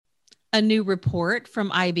A new report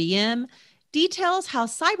from IBM details how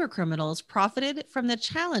cybercriminals profited from the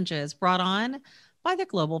challenges brought on by the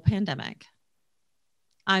global pandemic.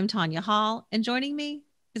 I'm Tanya Hall, and joining me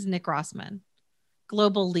is Nick Rossman,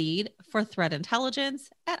 Global Lead for Threat Intelligence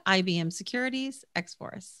at IBM Securities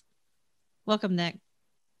X-Force. Welcome, Nick.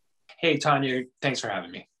 Hey, Tanya. Thanks for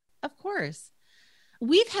having me. Of course.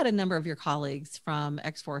 We've had a number of your colleagues from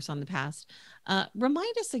X-Force on the past.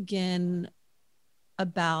 Remind us again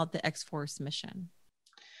about the X-Force mission.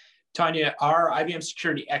 Tanya, our IBM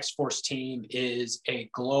Security X-Force team is a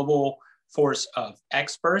global force of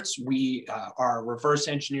experts. We are reverse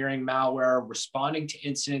engineering malware, responding to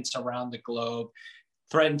incidents around the globe,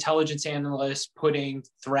 threat intelligence analysts, putting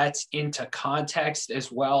threats into context,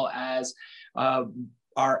 as well as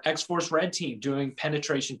our X-Force Red team doing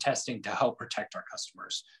penetration testing to help protect our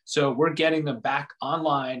customers. So we're getting them back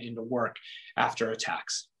online into work after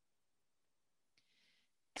attacks.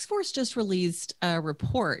 X-Force just released a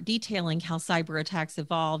report detailing how cyber attacks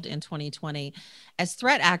evolved in 2020 as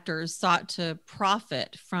threat actors sought to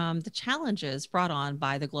profit from the challenges brought on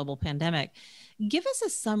by the global pandemic. Give us a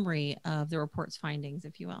summary of the report's findings,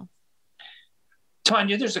 if you will.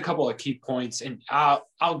 Tanya, there's a couple of key points, and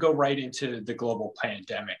I'll go right into the global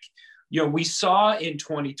pandemic. We saw in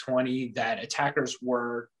 2020 that attackers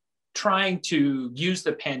were trying to use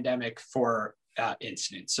the pandemic for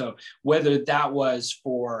incidents. So whether that was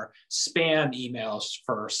for spam emails,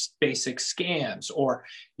 for basic scams, or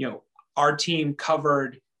our team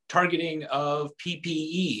covered targeting of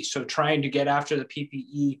PPE, so trying to get after the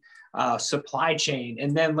PPE supply chain,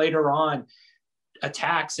 and then later on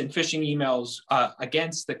attacks and phishing emails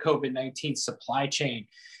against the COVID-19 supply chain.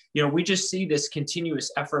 We just see this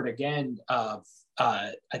continuous effort again of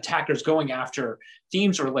attackers going after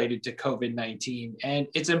themes related to COVID-19. And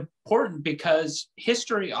it's important because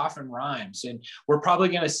history often rhymes, and we're probably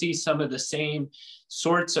going to see some of the same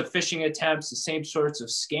sorts of phishing attempts, the same sorts of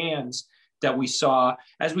scams that we saw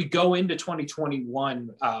as we go into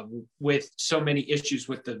 2021 with so many issues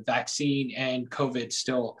with the vaccine and COVID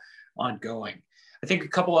still ongoing. I think a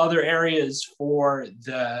couple other areas for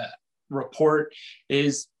the report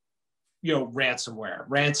is, ransomware.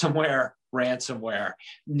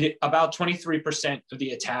 About 23% of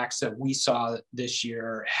the attacks that we saw this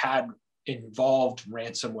year had involved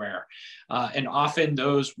ransomware. And often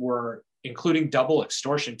those were including double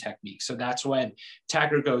extortion techniques. So that's when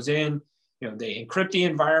attacker goes in, they encrypt the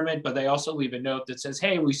environment, but they also leave a note that says,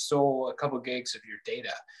 hey, we stole a couple gigs of your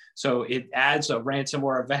data. So it adds a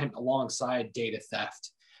ransomware event alongside data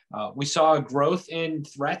theft. We saw a growth in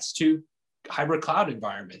threats to hybrid cloud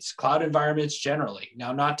environments generally.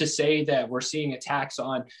 Now, not to say that we're seeing attacks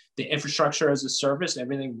on the infrastructure as a service,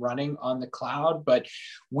 everything running on the cloud, but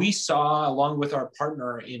we saw, along with our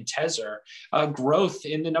partner in Tezer, a growth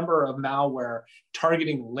in the number of malware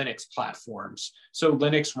targeting Linux platforms. So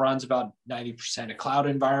Linux runs about 90% of cloud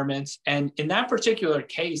environments. And in that particular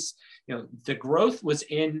case, the growth was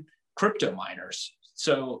in crypto miners.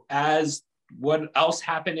 So as what else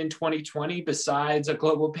happened in 2020 besides a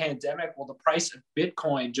global pandemic? Well, the price of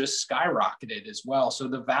Bitcoin just skyrocketed as well. So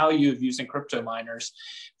the value of using crypto miners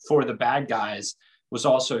for the bad guys was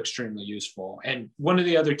also extremely useful. And one of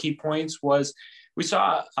the other key points was we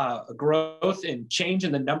saw a growth in change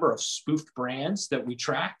in the number of spoofed brands that we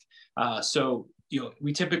track.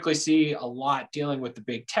 We typically see a lot dealing with the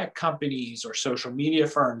big tech companies or social media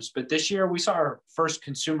firms, but this year we saw our first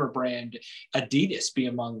consumer brand, Adidas, be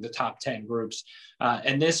among the top 10 groups.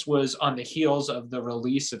 And this was on the heels of the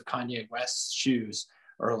release of Kanye West's shoes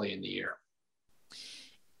early in the year.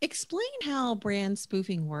 Explain how brand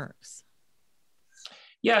spoofing works.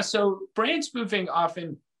 Yeah, so brand spoofing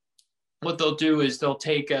often, what they'll do is they'll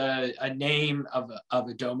take a name of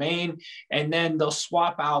a domain, and then they'll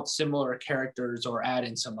swap out similar characters or add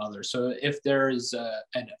in some others. So if there's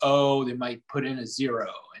an O, they might put in a 0.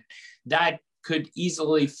 And that could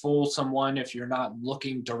easily fool someone if you're not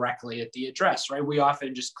looking directly at the address, right? We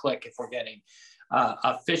often just click if we're getting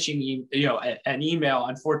a phishing, an email.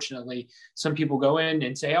 Unfortunately, some people go in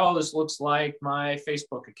and say, oh, this looks like my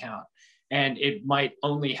Facebook account. And it might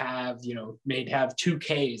only have, may have 2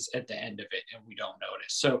 Ks at the end of it, and we don't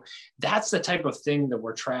notice. So that's the type of thing that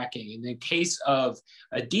we're tracking. In the case of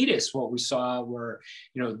Adidas, what we saw were,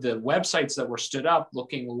 the websites that were stood up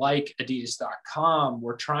looking like Adidas.com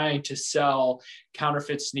were trying to sell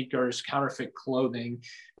counterfeit sneakers, counterfeit clothing,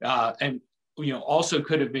 and also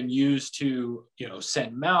could have been used to,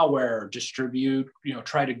 send malware, distribute,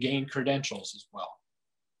 try to gain credentials as well.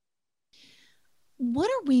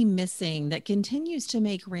 What are we missing that continues to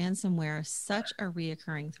make ransomware such a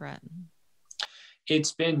reoccurring threat?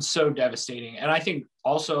 it's been so devastating. And I think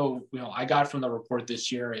also, I got from the report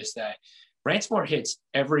this year is that ransomware hits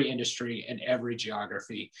every industry and every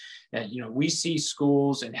geography. And, we see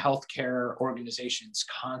schools and healthcare organizations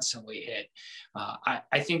constantly hit.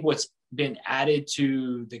 I think what's been added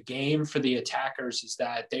to the game for the attackers is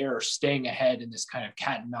that they are staying ahead in this kind of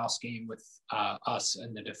cat and mouse game with us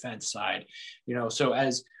and the defense side. So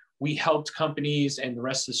as we helped companies and the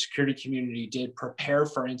rest of the security community did prepare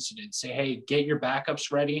for incidents, say, hey, get your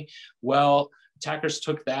backups ready. Well, attackers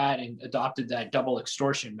took that and adopted that double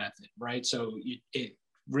extortion method, right? So it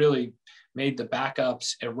really made the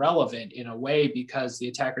backups irrelevant in a way because the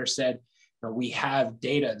attacker said, we have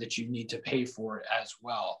data that you need to pay for as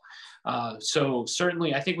well. So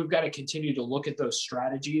certainly, I think we've got to continue to look at those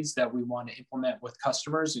strategies that we want to implement with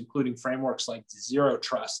customers, including frameworks like Zero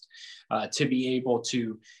Trust, to be able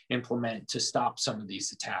to implement to stop some of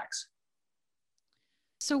these attacks.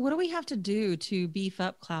 So what do we have to do to beef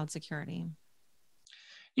up cloud security?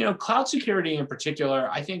 Cloud security in particular,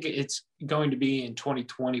 I think it's going to be in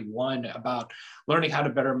 2021 about learning how to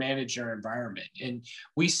better manage your environment. And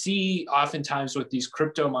we see oftentimes with these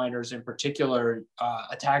crypto miners in particular,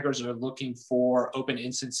 attackers are looking for open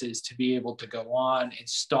instances to be able to go on,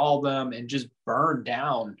 install them, and just burn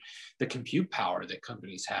down the compute power that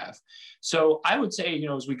companies have. So I would say,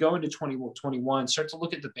 as we go into 2021, start to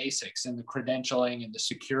look at the basics and the credentialing and the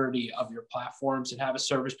security of your platforms and have a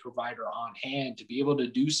service provider on hand to be able to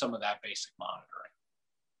do some of that basic monitoring.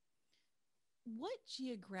 What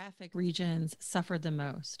geographic regions suffered the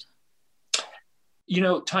most?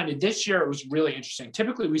 Tanya, this year it was really interesting.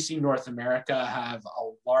 Typically, we see North America have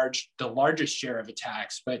the largest share of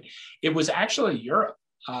attacks, but it was actually Europe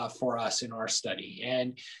for us in our study.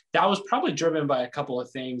 And that was probably driven by a couple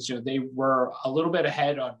of things. They were a little bit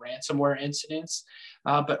ahead on ransomware incidents,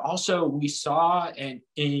 but also we saw an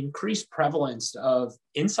increased prevalence of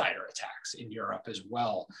insider attacks in Europe as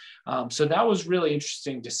well. So that was really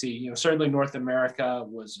interesting to see. Certainly North America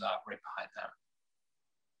was right behind them.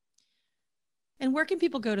 And where can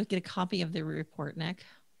people go to get a copy of the report, Nick?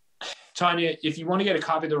 Tanya, if you want to get a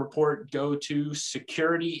copy of the report, go to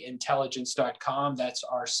securityintelligence.com. That's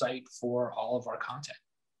our site for all of our content.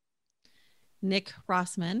 Nick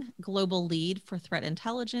Rossman, Global Lead for Threat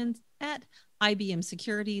Intelligence at IBM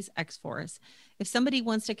Securities X-Force. If somebody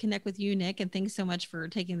wants to connect with you, Nick, and thanks so much for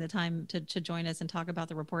taking the time to join us and talk about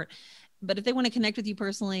the report. But if they want to connect with you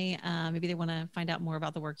personally, maybe they want to find out more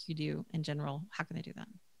about the work you do in general, how can they do that?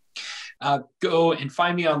 Go and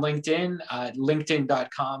find me on LinkedIn,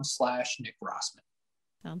 linkedin.com/Nick Rossman.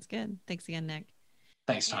 Sounds good. Thanks again, Nick.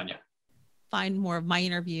 Thanks, Tanya. Find more of my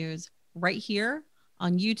interviews right here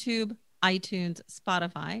on YouTube, iTunes,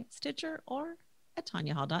 Spotify, Stitcher, or at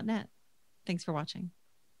tanyahall.net. Thanks for watching.